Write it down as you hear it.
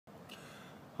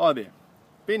Hi there,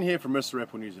 Ben here from Mr.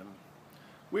 Apple New Zealand.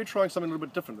 We're trying something a little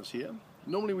bit different this year.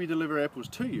 Normally we deliver apples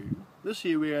to you. This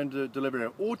year we're going to deliver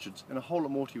our orchards and a whole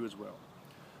lot more to you as well.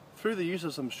 Through the use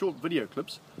of some short video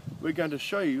clips, we're going to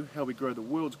show you how we grow the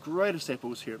world's greatest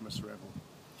apples here at Mr. Apple.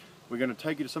 We're going to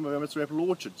take you to some of our Mr. Apple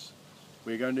orchards.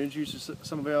 We're going to introduce you to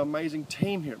some of our amazing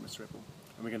team here at Mr. Apple.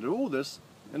 And we're going to do all this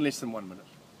in less than 1 minute.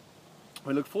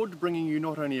 We look forward to bringing you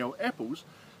not only our apples,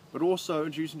 but also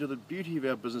introducing you to the beauty of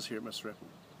our business here at Mr. Apple.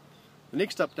 The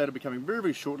next update will be coming very,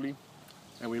 very shortly,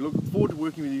 and we look forward to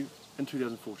working with you in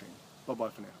 2014. Bye-bye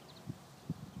for now.